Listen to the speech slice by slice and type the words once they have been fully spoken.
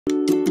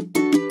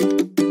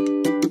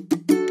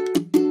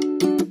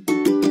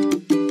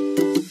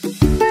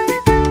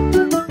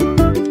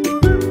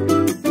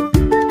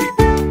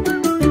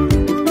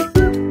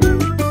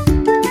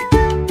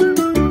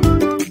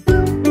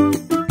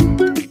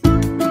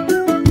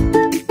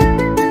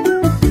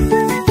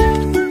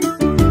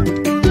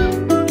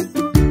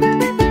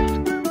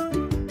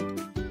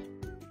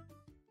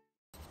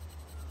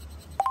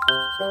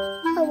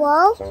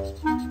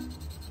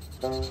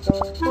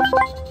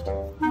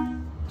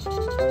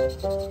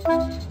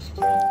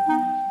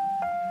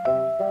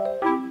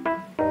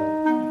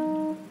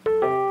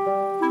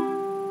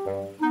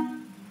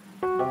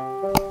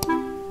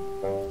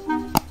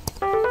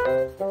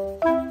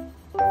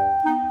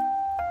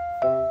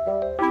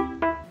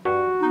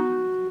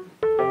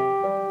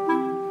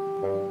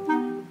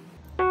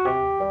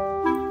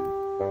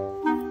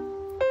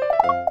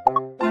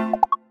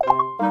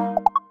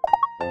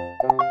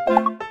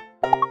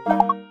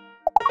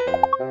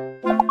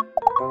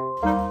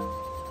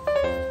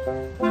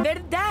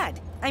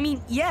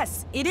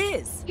Yes, it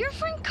is. Your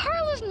friend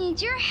Carlos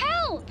needs your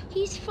help.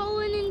 He's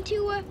fallen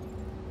into a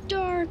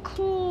dark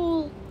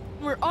hole.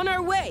 We're on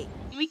our way.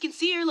 We can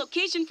see your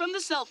location from the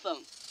cell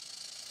phone.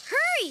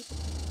 Hurry!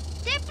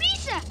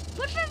 Deprisa!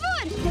 Por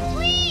favor!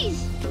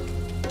 Please!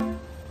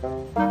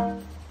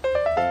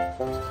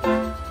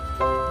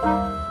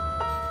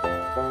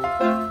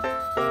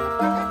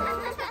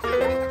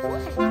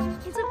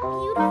 It's a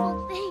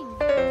beautiful thing.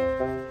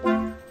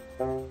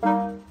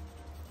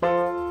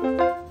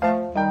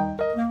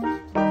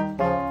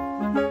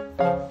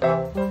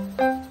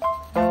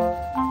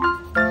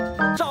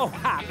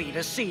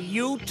 To see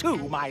you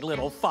too, my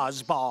little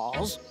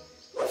fuzzballs.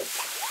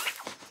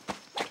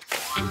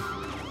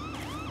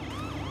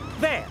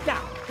 There,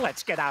 now,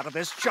 let's get out of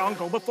this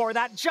jungle before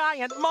that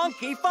giant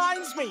monkey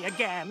finds me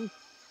again.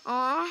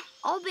 Aw,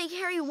 all Big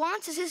Harry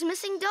wants is his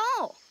missing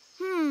doll.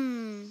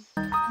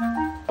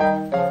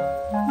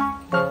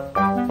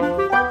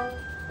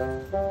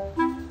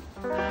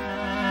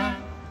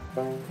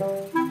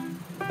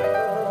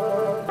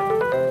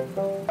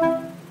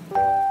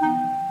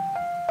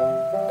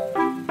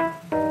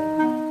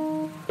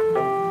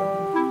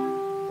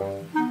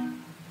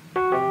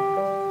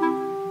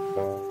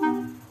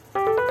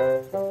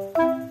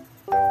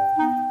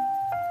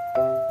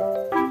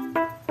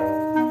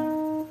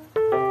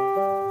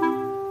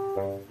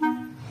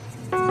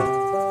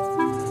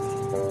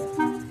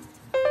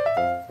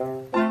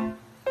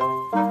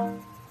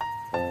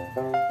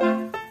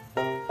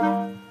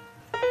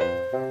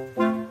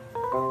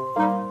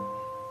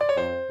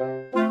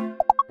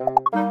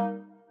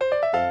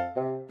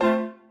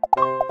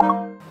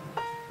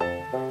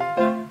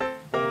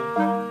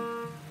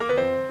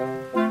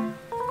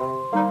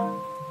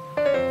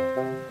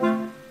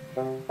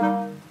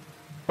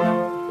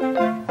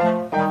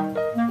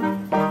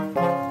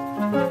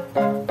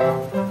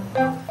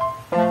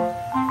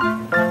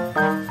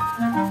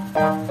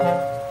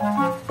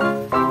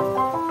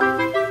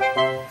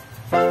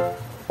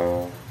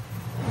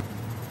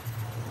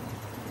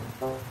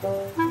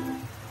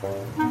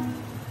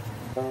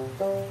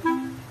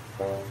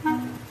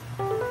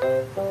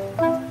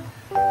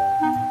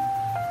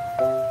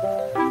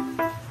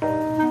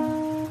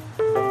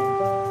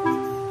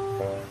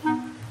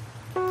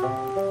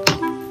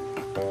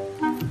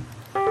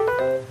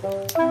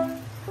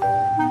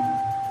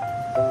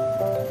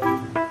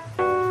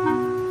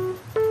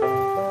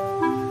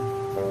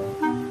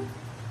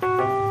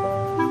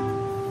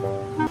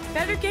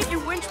 Better get your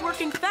winch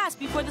working fast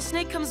before the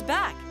snake comes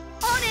back.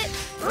 On it!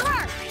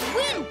 Roar!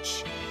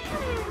 Winch!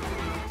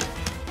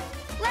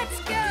 Let's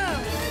go!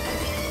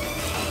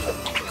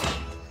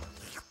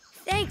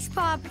 Thanks,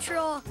 Paw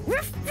Patrol.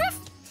 Ruff, ruff.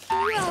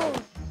 Whoa!